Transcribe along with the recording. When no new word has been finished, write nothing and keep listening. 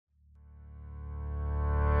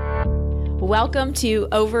Welcome to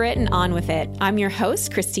Over It and On With It. I'm your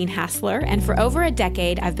host, Christine Hassler, and for over a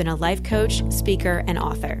decade, I've been a life coach, speaker, and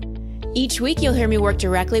author. Each week, you'll hear me work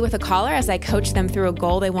directly with a caller as I coach them through a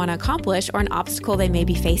goal they want to accomplish or an obstacle they may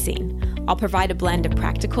be facing. I'll provide a blend of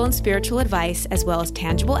practical and spiritual advice, as well as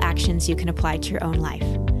tangible actions you can apply to your own life.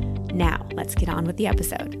 Now, let's get on with the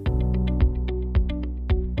episode.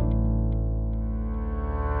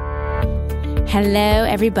 Hello,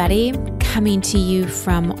 everybody. Coming to you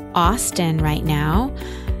from Austin right now.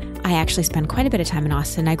 I actually spend quite a bit of time in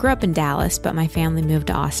Austin. I grew up in Dallas, but my family moved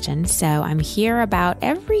to Austin. So I'm here about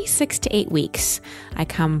every 6 to 8 weeks. I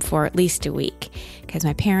come for at least a week because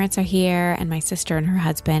my parents are here and my sister and her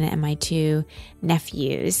husband and my 2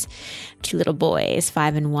 nephews, 2 little boys,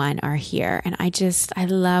 5 and 1 are here. And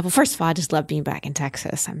first of all, I just love being back in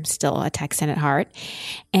Texas. I'm still a Texan at heart.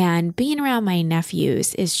 And being around my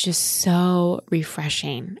nephews is just so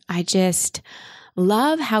refreshing. I just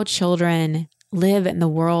love how children live in the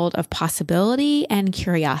world of possibility and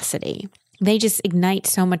curiosity. They just ignite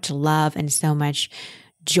so much love and so much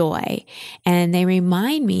joy. And they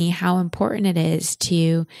remind me how important it is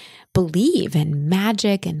to believe in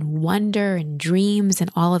magic and wonder and dreams and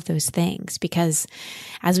all of those things. Because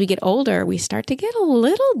as we get older, we start to get a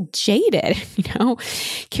little jaded,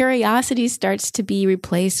 Curiosity starts to be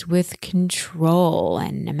replaced with control,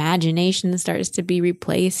 and imagination starts to be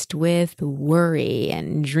replaced with worry,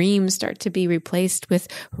 and dreams start to be replaced with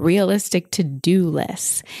realistic to-do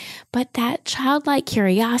lists. But that childlike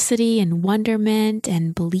curiosity and wonderment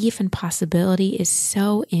and belief in possibility is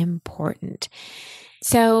so important.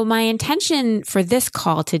 So my intention for this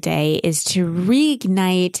call today is to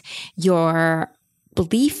reignite your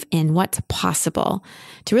belief in what's possible,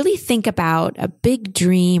 to really think about a big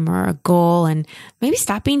dream or a goal and maybe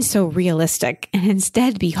stop being so realistic and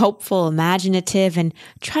instead be hopeful, imaginative, and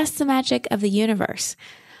trust the magic of the universe.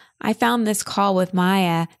 I found this call with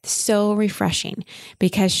Maya so refreshing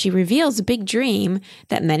because she reveals a big dream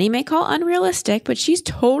that many may call unrealistic, but she's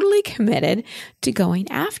totally committed to going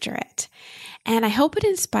after it. And I hope it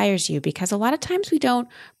inspires you because a lot of times we don't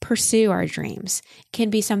pursue our dreams. It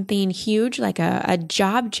can be something huge like a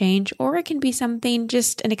job change, or it can be something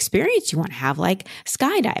just an experience you want to have like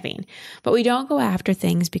skydiving. But we don't go after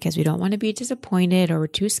things because we don't want to be disappointed or we're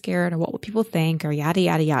too scared or what will people think or yada,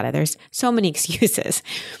 yada, yada. There's so many excuses.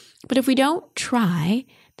 But if we don't try,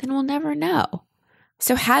 then we'll never know.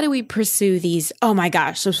 So how do we pursue these, oh my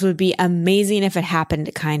gosh, this would be amazing if it happened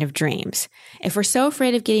kind of dreams? If we're so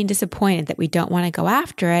afraid of getting disappointed that we don't want to go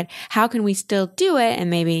after it, how can we still do it and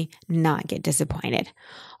maybe not get disappointed?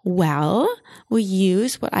 Well, we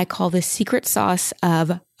use what I call the secret sauce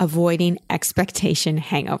of avoiding expectation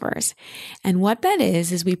hangovers. And what that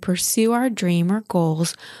is we pursue our dream or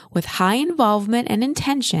goals with high involvement and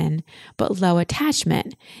intention, but low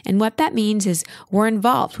attachment. And what that means is we're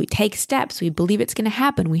involved. We take steps. We believe it's going to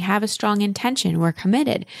happen. We have a strong intention. We're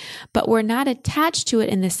committed, but we're not attached to it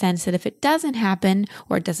in the sense that if it doesn't happen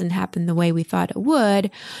or it doesn't happen the way we thought it would,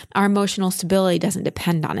 our emotional stability doesn't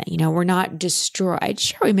depend on it. We're not destroyed.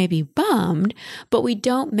 Sure, we may be bummed, but we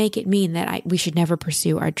don't make it mean that we should never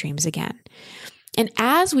pursue our dreams again. And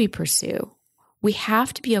as we pursue, we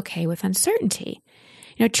have to be okay with uncertainty.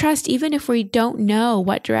 Trust, even if we don't know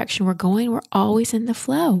what direction we're going, we're always in the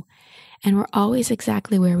flow and we're always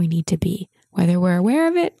exactly where we need to be, whether we're aware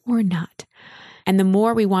of it or not. And the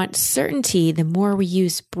more we want certainty, the more we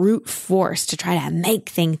use brute force to try to make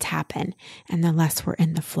things happen, and the less we're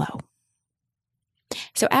in the flow.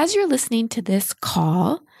 So as you're listening to this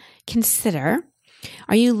call, consider,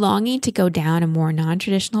 are you longing to go down a more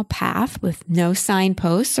non-traditional path with no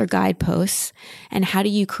signposts or guideposts? And how do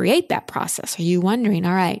you create that process? Are you wondering,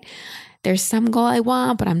 all right, there's some goal I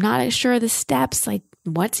want, but I'm not sure of the steps. Like,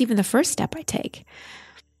 what's even the first step I take?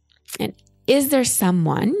 And is there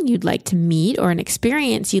someone you'd like to meet or an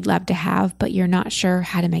experience you'd love to have, but you're not sure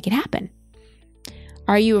how to make it happen?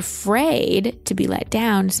 Are you afraid to be let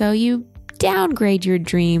down, so you downgrade your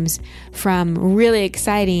dreams from really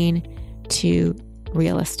exciting to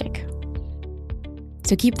realistic?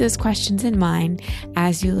 So keep those questions in mind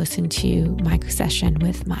as you listen to my session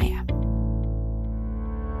with Maya.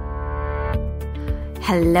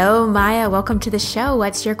 Hello, Maya. Welcome to the show.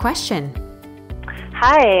 What's your question?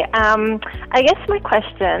 Hi. I guess my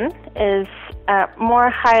question is more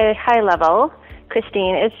high level,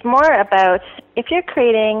 Christine. It's more about if you're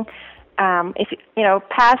creating,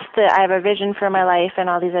 past I have a vision for my life and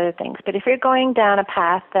all these other things. But if you're going down a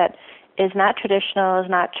path that is not traditional, is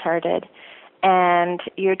not charted, and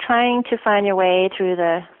you're trying to find your way through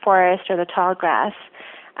the forest or the tall grass,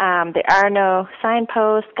 there are no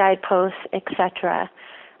signposts, guideposts, etc.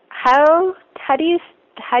 How do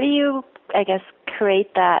you I guess,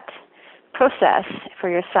 create that process for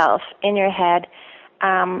yourself in your head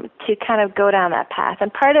to kind of go down that path.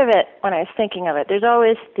 And part of it, when I was thinking of it, there's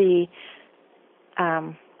always the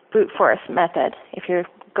brute force method. If you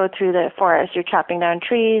go through the forest, you're chopping down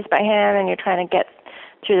trees by hand and you're trying to get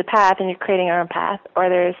through the path and you're creating your own path. Or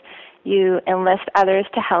there's you enlist others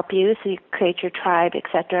to help you, so you create your tribe,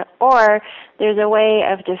 etc. Or there's a way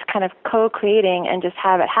of just kind of co-creating and just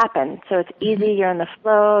have it happen. So it's easy, you're in the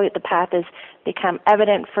flow, the path has become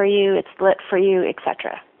evident for you, it's lit for you,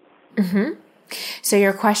 etc. Mm-hmm. So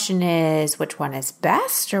your question is, which one is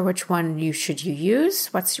best, or which one should you use?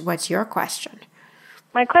 What's your question?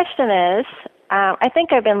 My question is, I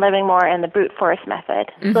think I've been living more in the brute force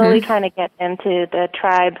method, slowly trying to get into the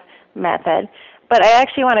tribe method. But I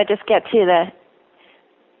actually want to just get to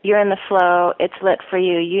you're in the flow, it's lit for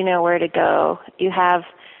you, you know where to go, you have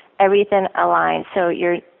everything aligned, so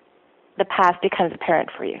the path becomes apparent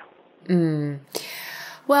for you.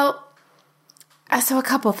 Well, so a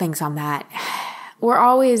couple things on that. We're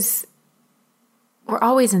always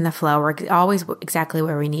in the flow. We're always exactly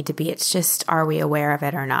where we need to be. It's just, are we aware of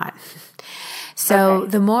it or not? So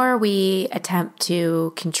The more we attempt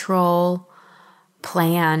to control,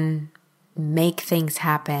 plan, make things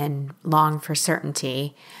happen, long for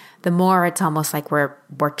certainty, the more it's almost like we're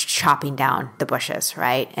chopping down the bushes,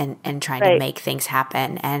 right? And trying to make things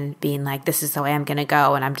happen and being like, this is the way I'm going to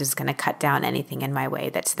go, and I'm just going to cut down anything in my way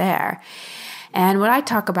that's there. And what I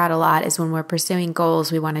talk about a lot is when we're pursuing goals,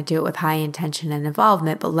 we want to do it with high intention and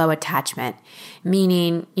involvement, but low attachment.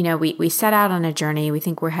 Meaning, we set out on a journey, we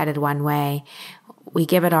think we're headed one way, we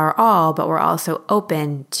give it our all, but we're also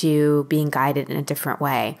open to being guided in a different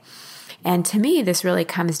way. And to me, this really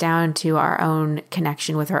comes down to our own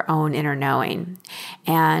connection with our own inner knowing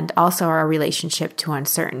and also our relationship to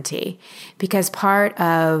uncertainty. Because part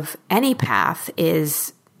of any path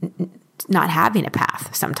is not having a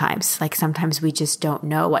path sometimes. Like sometimes we just don't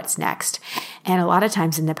know what's next. And a lot of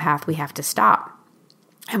times in the path, we have to stop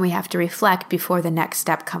and we have to reflect before the next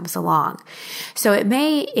step comes along. So it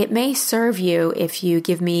may serve you if you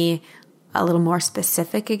give me a little more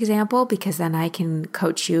specific example, because then I can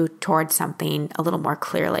coach you towards something a little more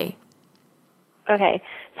clearly. Okay.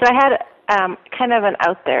 So I had kind of an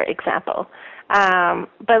out there example.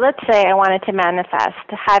 But let's say I wanted to manifest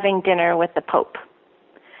having dinner with the Pope.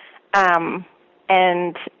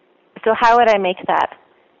 And so how would I make that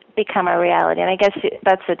become a reality? And I guess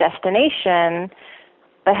that's the destination,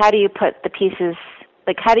 but how do you put the pieces,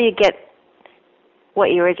 like how do you get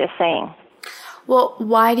what you were just saying? Well,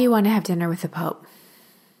 why do you want to have dinner with the Pope?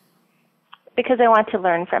 Because I want to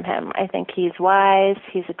learn from him. I think he's wise,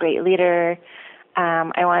 he's a great leader.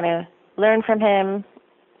 I want to learn from him,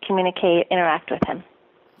 communicate, interact with him.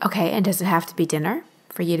 Okay, and does it have to be dinner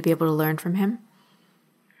for you to be able to learn from him?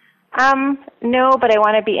 No, but I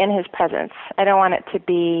want to be in his presence. I don't want it to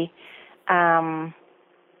be, and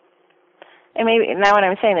maybe now when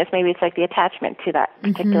I'm saying this, maybe it's like the attachment to that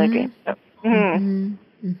particular dream. So,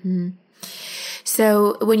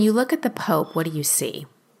 So when you look at the Pope, what do you see?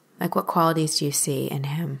 Like what qualities do you see in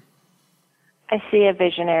him? I see a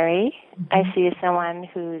visionary. I see someone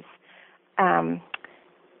who's, trying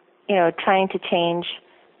to change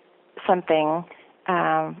something.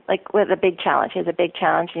 Like with a big challenge. He has a big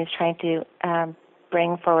challenge, and he's trying to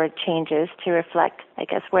bring forward changes to reflect, I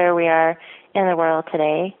guess, where we are in the world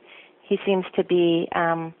today. He seems to be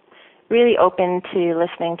really open to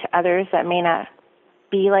listening to others that may not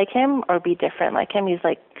be like him or be different like him.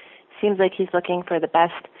 Seems like he's looking for the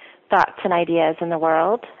best thoughts and ideas in the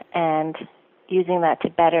world and using that to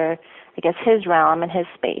better, I guess, his realm and his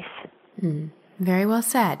space. Very well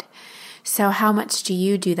said. So how much do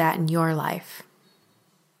you do that in your life?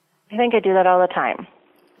 I think I do that all the time.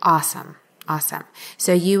 Awesome.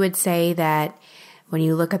 So you would say that when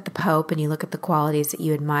you look at the Pope and you look at the qualities that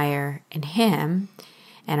you admire in him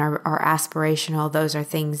and are aspirational, those are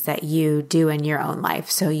things that you do in your own life.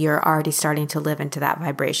 So you're already starting to live into that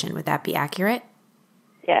vibration. Would that be accurate?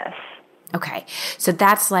 Yes. Okay. So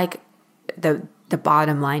that's like the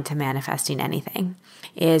bottom line to manifesting anything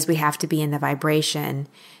is we have to be in the vibration.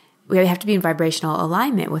 We have to be in vibrational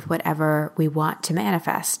alignment with whatever we want to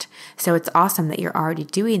manifest. So it's awesome that you're already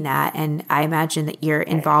doing that. And I imagine that you're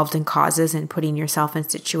involved in causes and putting yourself in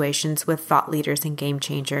situations with thought leaders and game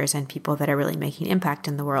changers and people that are really making impact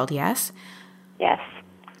in the world. Yes? Yes.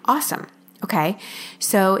 Awesome. Okay.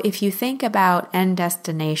 So if you think about end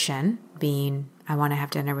destination being, I want to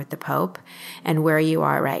have dinner with the Pope, and where you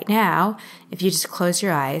are right now, if you just close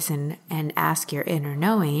your eyes and ask your inner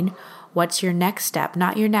knowing, what's your next step?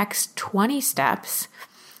 Not your next 20 steps,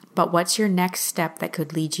 but what's your next step that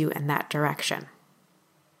could lead you in that direction?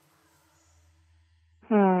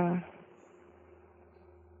 The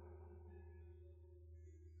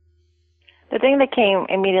thing that came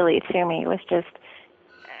immediately to me was just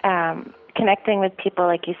connecting with people,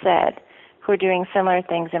 like you said, who are doing similar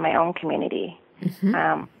things in my own community.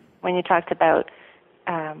 When you talked about,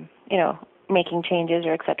 making changes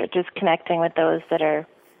or et cetera, just connecting with those that are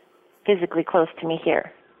physically close to me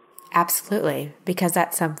here. Absolutely, because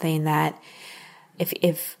that's something that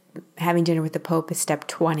if having dinner with the Pope is step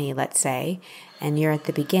 20, let's say, and you're at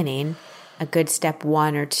the beginning, a good step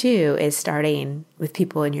 1 or 2 is starting with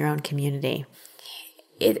people in your own community.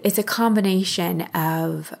 It's a combination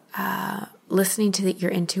of listening to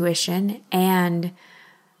your intuition and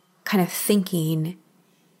kind of thinking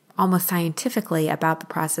almost scientifically about the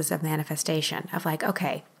process of manifestation, of like,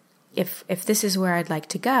 okay, if this is where I'd like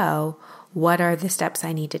to go, what are the steps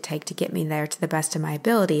I need to take to get me there to the best of my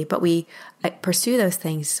ability? But we pursue those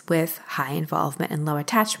things with high involvement and low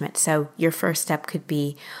attachment. So your first step could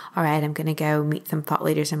be, all right, I'm going to go meet some thought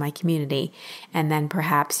leaders in my community. And then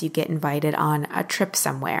perhaps you get invited on a trip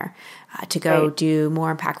somewhere to go do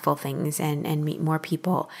more impactful things and meet more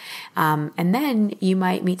people. And then you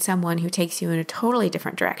might meet someone who takes you in a totally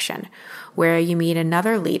different direction, where you meet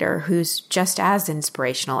another leader who's just as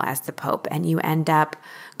inspirational as the Pope, and you end up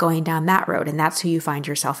going down that road, and that's who you find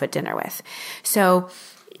yourself at dinner with. So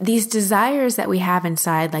these desires that we have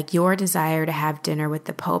inside, like your desire to have dinner with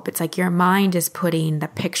the Pope, it's like your mind is putting the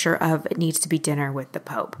picture of it needs to be dinner with the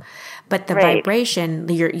Pope. But the vibration,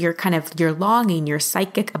 your longing, your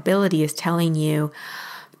psychic ability is telling you,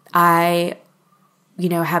 I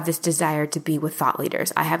have this desire to be with thought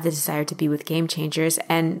leaders. I have the desire to be with game changers.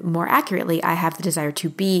 And more accurately, I have the desire to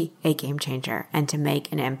be a game changer and to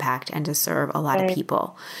make an impact and to serve a lot of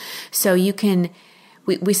people. So you can,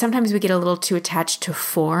 we sometimes we get a little too attached to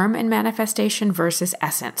form and manifestation versus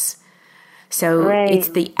essence. So it's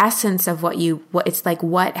the essence of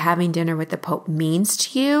what having dinner with the Pope means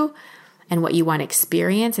to you and what you want to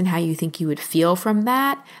experience and how you think you would feel from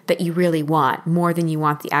that you really want, more than you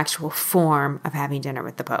want the actual form of having dinner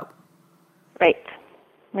with the Pope. Right.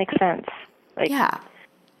 Makes sense.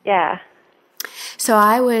 Yeah. So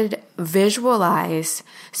I would visualize.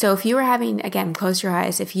 So if you were again, close your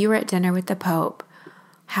eyes. If you were at dinner with the Pope,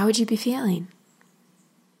 how would you be feeling?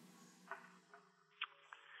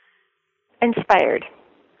 Inspired.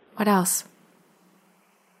 What else?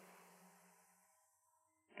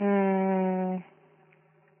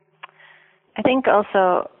 I think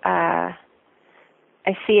also I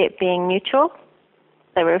see it being mutual,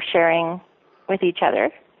 that we're sharing with each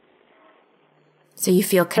other. So you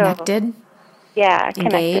feel connected?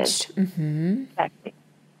 Engaged. Mm-hmm. Exactly.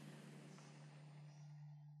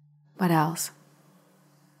 What else?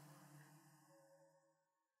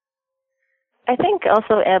 I think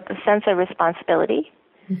also a sense of responsibility,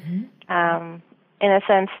 in a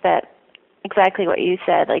sense that exactly what you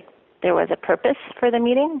said, like there was a purpose for the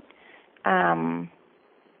meeting.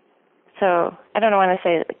 So I don't want to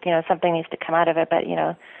say, something needs to come out of it, but,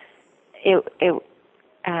 it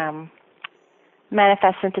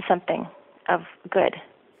manifests into something of good.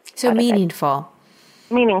 So meaningful.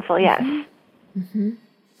 Meaningful, yes. Mm-hmm.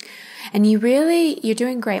 And you're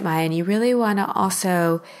doing great, Maya, and you really want to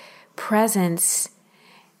also presence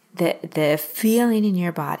the feeling in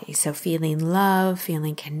your body. So feeling love,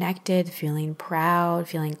 feeling connected, feeling proud,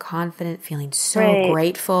 feeling confident, feeling so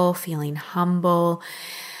grateful, feeling humble,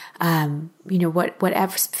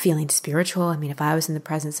 whatever, feeling spiritual. I mean, if I was in the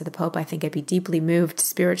presence of the Pope, I think I'd be deeply moved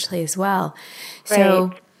spiritually as well.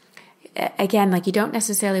 So again, you don't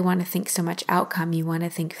necessarily want to think so much outcome, you want to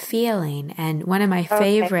think feeling. And one of my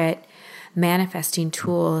favorite manifesting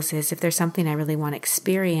tools is, if there's something I really want to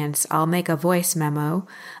experience, I'll make a voice memo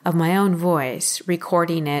of my own voice,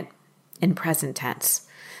 recording it in present tense.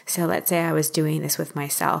 So let's say I was doing this with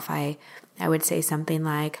myself. I would say something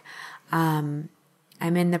like, I'm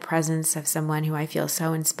in the presence of someone who I feel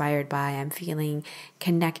so inspired by. I'm feeling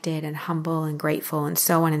connected and humble and grateful and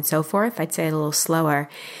so on and so forth. I'd say it a little slower.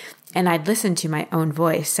 And I'd listen to my own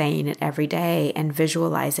voice saying it every day and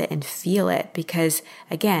visualize it and feel it, because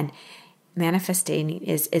again, manifesting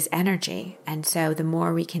is energy. And so the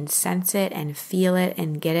more we can sense it and feel it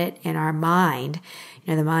and get it in our mind,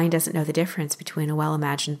 the mind doesn't know the difference between a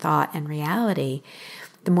well-imagined thought and reality,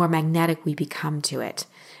 the more magnetic we become to it.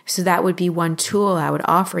 So that would be one tool I would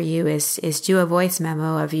offer you is do a voice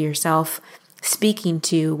memo of yourself speaking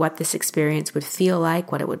to what this experience would feel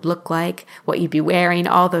like, what it would look like, what you'd be wearing,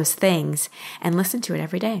 all those things, and listen to it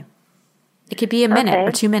every day. It could be a minute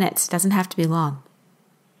or 2 minutes. It doesn't have to be long.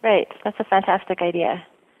 Right. That's a fantastic idea.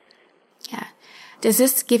 Yeah. Does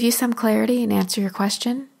this give you some clarity and answer your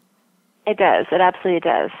question? It does. It absolutely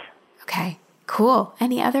does. Okay, Cool.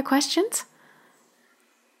 Any other questions?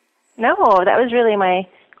 No, that was really my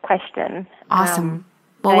question. Awesome.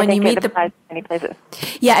 Well, when you meet it applies to many places.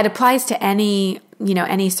 Yeah, it applies to any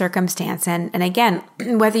circumstance. And again,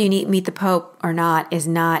 whether you meet the Pope or not is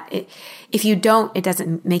not, if you don't, it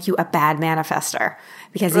doesn't make you a bad manifester.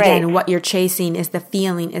 Because again, what you're chasing is the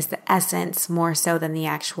feeling, is the essence more so than the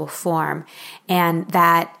actual form. And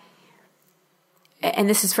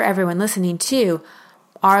this is for everyone listening too,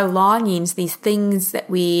 our longings, these things that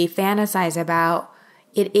we fantasize about,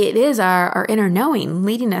 it is our inner knowing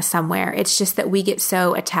leading us somewhere. It's just that we get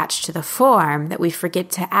so attached to the form that we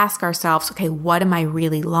forget to ask ourselves, okay, what am I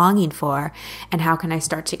really longing for? And how can I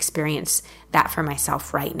start to experience that for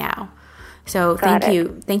myself right now? So thank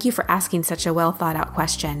you. Thank you for asking such a well thought out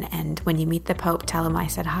question. And when you meet the Pope, tell him I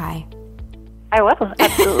said hi. I will,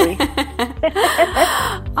 absolutely.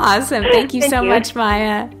 Awesome. Thank you so much,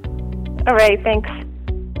 Maya. All right, thanks.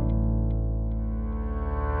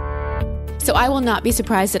 So I will not be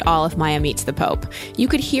surprised at all if Maya meets the Pope. You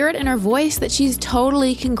could hear it in her voice that she's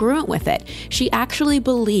totally congruent with it. She actually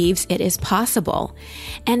believes it is possible.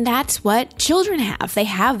 And that's what children have. They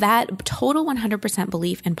have that total 100%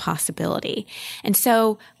 belief in possibility. And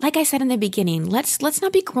so, like I said in the beginning, let's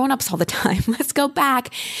not be grown-ups all the time. Let's go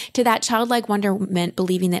back to that childlike wonderment,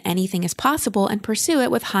 believing that anything is possible, and pursue it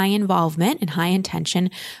with high involvement and high intention,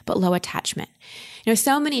 but low attachment.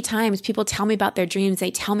 So many times people tell me about their dreams,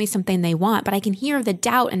 they tell me something they want, but I can hear the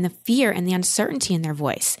doubt and the fear and the uncertainty in their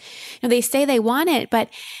voice. They say they want it, but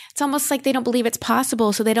it's almost like they don't believe it's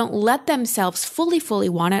possible, so they don't let themselves fully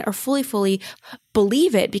want it or fully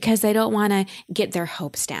believe it because they don't want to get their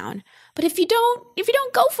hopes down. But if you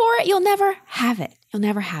don't go for it, you'll never have it. You'll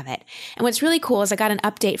never have it. And what's really cool is I got an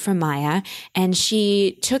update from Maya, and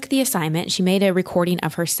she took the assignment. She made a recording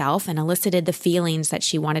of herself and elicited the feelings that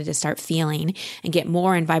she wanted to start feeling and get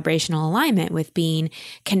more in vibrational alignment with being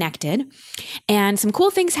connected. And some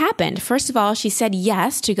cool things happened. First of all, she said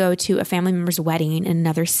yes to go to a family member's wedding in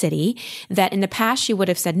another city that in the past she would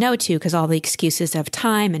have said no to because all the excuses of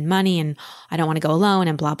time and money and I don't want to go alone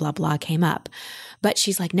and blah, blah, blah came up. But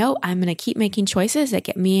she's like, no, I'm going to keep making choices that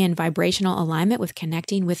get me in vibrational alignment with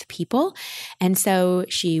connecting with people. And so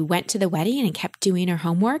she went to the wedding and kept doing her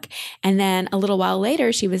homework. And then a little while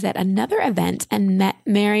later, she was at another event and met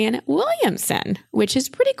Marianne Williamson, which is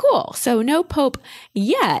pretty cool. So no Pope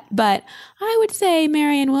yet, but I would say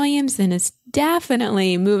Marianne Williamson is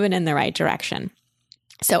definitely moving in the right direction.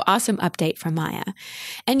 So awesome update from Maya.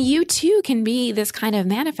 And you too can be this kind of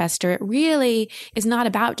manifester. It really is not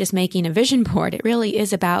about just making a vision board. It really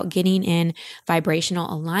is about getting in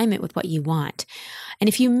vibrational alignment with what you want. And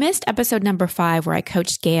if you missed episode number 5 where I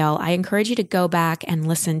coached Gail, I encourage you to go back and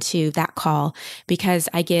listen to that call because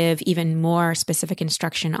I give even more specific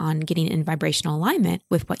instruction on getting in vibrational alignment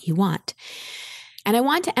with what you want. And I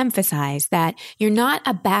want to emphasize that you're not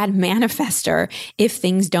a bad manifester if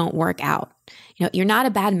things don't work out. You're not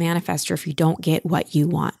a bad manifester if you don't get what you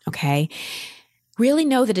want, okay? Really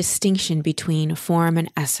know the distinction between form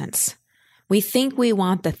and essence. We think we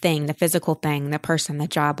want the thing, the physical thing, the person, the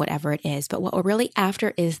job, whatever it is, but what we're really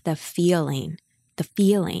after is the feeling.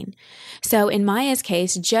 So in Maya's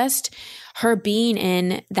case, just her being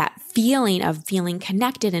in that feeling of feeling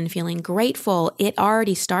connected and feeling grateful, it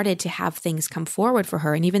already started to have things come forward for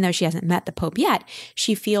her. And even though she hasn't met the Pope yet,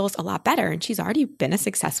 she feels a lot better and she's already been a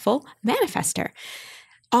successful manifester.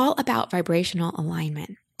 All about vibrational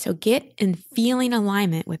alignment. So get in feeling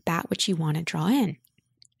alignment with that which you want to draw in.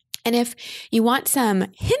 And if you want some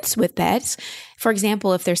hints with this, for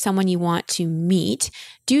example, if there's someone you want to meet,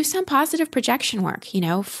 do some positive projection work.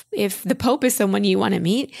 If the Pope is someone you want to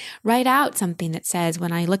meet, write out something that says,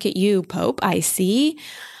 when I look at you, Pope, I see,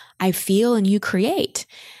 I feel, and you create.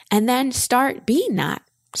 And then start being that.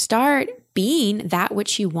 Start being that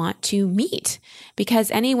which you want to meet.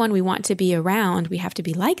 Because anyone we want to be around, we have to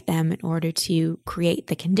be like them in order to create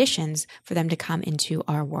the conditions for them to come into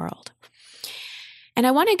our world. And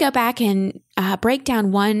I want to go back and break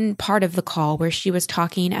down one part of the call where she was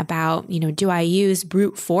talking about, do I use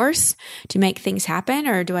brute force to make things happen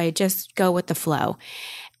or do I just go with the flow?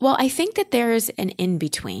 Well, I think that there's an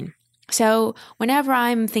in-between. So whenever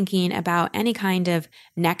I'm thinking about any kind of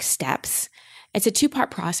next steps, it's a 2-part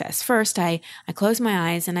process. First, I close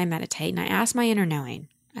my eyes and I meditate and I ask my inner knowing.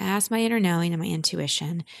 I ask my inner knowing and my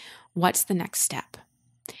intuition, what's the next step?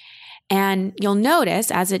 And you'll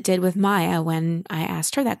notice, as it did with Maya, when I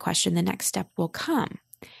asked her that question, the next step will come.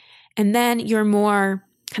 And then your more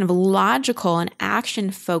kind of logical and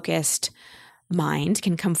action-focused mind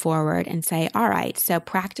can come forward and say, all right, so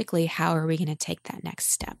practically, how are we going to take that next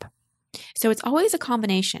step? So it's always a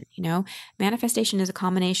combination, manifestation is a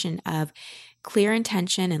combination of clear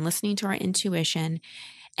intention and listening to our intuition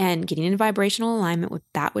and getting in vibrational alignment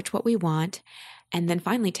with what we want. And then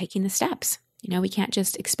finally taking the steps. We can't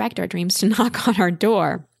just expect our dreams to knock on our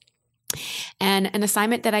door. And an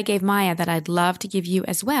assignment that I gave Maya that I'd love to give you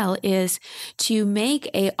as well is to make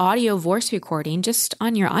a audio voice recording just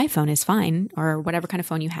on your iPhone is fine, or whatever kind of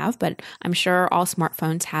phone you have, but I'm sure all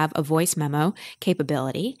smartphones have a voice memo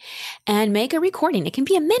capability, and make a recording. It can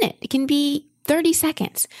be a minute. It can be 30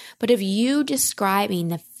 seconds. But of you describing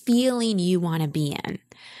the feeling you want to be in.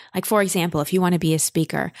 Like, for example, if you want to be a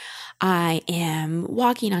speaker, I am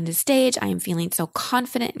walking onto stage. I am feeling so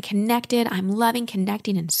confident and connected. I'm loving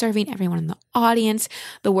connecting and serving everyone in the audience.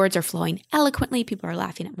 The words are flowing eloquently. People are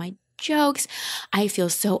laughing at my jokes. I feel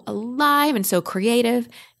so alive and so creative.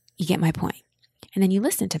 You get my point. And then you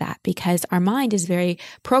listen to that because our mind is very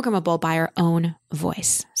programmable by our own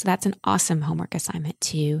voice. So that's an awesome homework assignment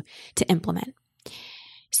to implement.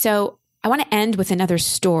 So I want to end with another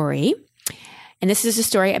story. And this is a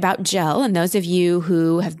story about Jill. And those of you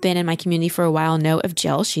who have been in my community for a while know of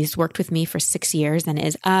Jill. She's worked with me for 6 years and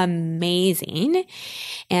is amazing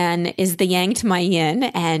and is the yang to my yin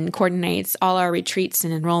and coordinates all our retreats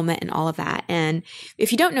and enrollment and all of that. And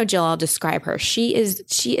if you don't know Jill, I'll describe her. She is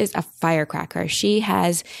a firecracker. She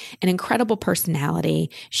has an incredible personality.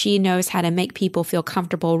 She knows how to make people feel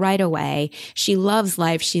comfortable right away. She loves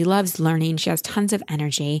life. She loves learning. She has tons of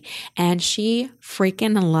energy, and she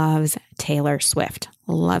freaking loves Taylor Swift.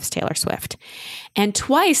 Loves Taylor Swift. And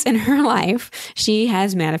twice in her life, she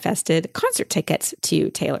has manifested concert tickets to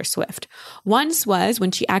Taylor Swift. Once was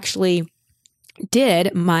when she actually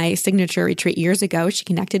did my signature retreat years ago. She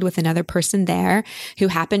connected with another person there who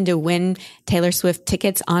happened to win Taylor Swift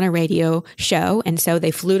tickets on a radio show. And so they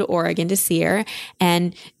flew to Oregon to see her.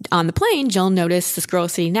 And on the plane, Jill noticed this girl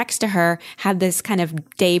sitting next to her had this kind of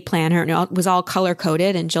day planner, and it was all color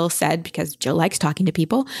coded. And Jill said, because Jill likes talking to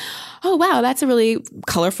people, "Oh, wow, that's a really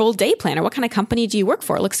colorful day planner. What kind of company do you work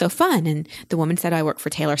for? It looks so fun." And the woman said, "I work for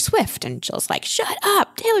Taylor Swift." And Jill's like, "Shut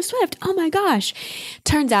up, Taylor Swift. Oh my gosh."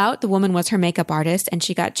 Turns out the woman was her makeup artist, and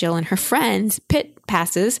she got Jill and her friends pit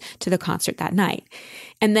passes to the concert that night.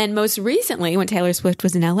 And then most recently, when Taylor Swift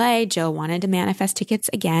was in LA, Jill wanted to manifest tickets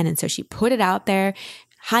again. And so she put it out there,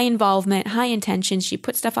 high involvement, high intention. She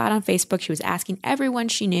put stuff out on Facebook. She was asking everyone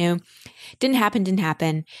she knew. Didn't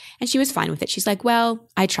happen. And she was fine with it. She's like, "Well,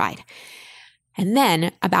 I tried." And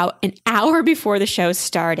then about an hour before the show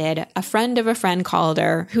started, a friend of a friend called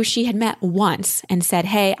her who she had met once and said,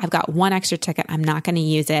 "Hey, I've got one extra ticket. I'm not going to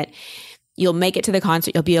use it. You'll make it to the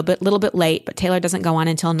concert. You'll be little bit late, but Taylor doesn't go on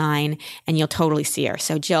until 9 and you'll totally see her."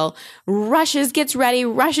 So Jill gets ready,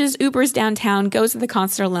 rushes, Ubers downtown, goes to the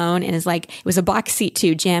concert alone, and is like, it was a box seat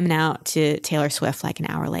too, jamming out to Taylor Swift like an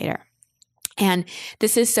hour later. And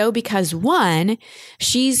this is so because, one,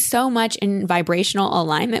 she's so much in vibrational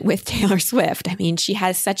alignment with Taylor Swift. I mean, she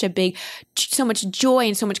has so much joy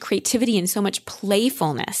and so much creativity and so much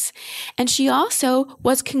playfulness. And she also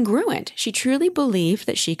was congruent. She truly believed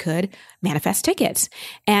that she could manifest tickets.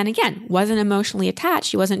 And again, wasn't emotionally attached.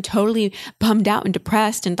 She wasn't totally bummed out and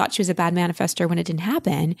depressed and thought she was a bad manifestor when it didn't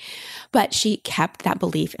happen, but she kept that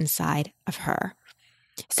belief inside of her.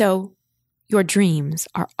 So your dreams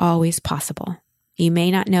are always possible. You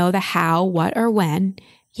may not know the how, what, or when.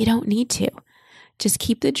 You don't need to. Just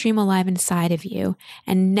keep the dream alive inside of you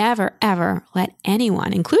and never, ever let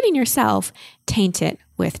anyone, including yourself, taint it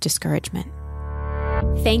with discouragement.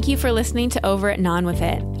 Thank you for listening to Over It and On With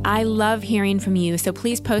It. I love hearing from you, so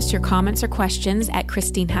please post your comments or questions at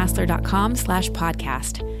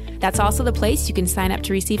christinehassler.com/podcast. That's also the place you can sign up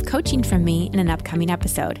to receive coaching from me in an upcoming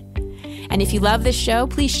episode. And if you love this show,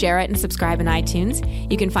 please share it and subscribe in iTunes.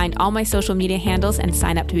 You can find all my social media handles and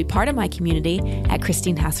sign up to be part of my community at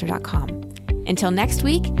christinehassler.com. Until next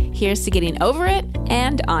week, here's to getting over it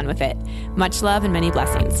and on with it. Much love and many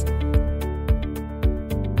blessings.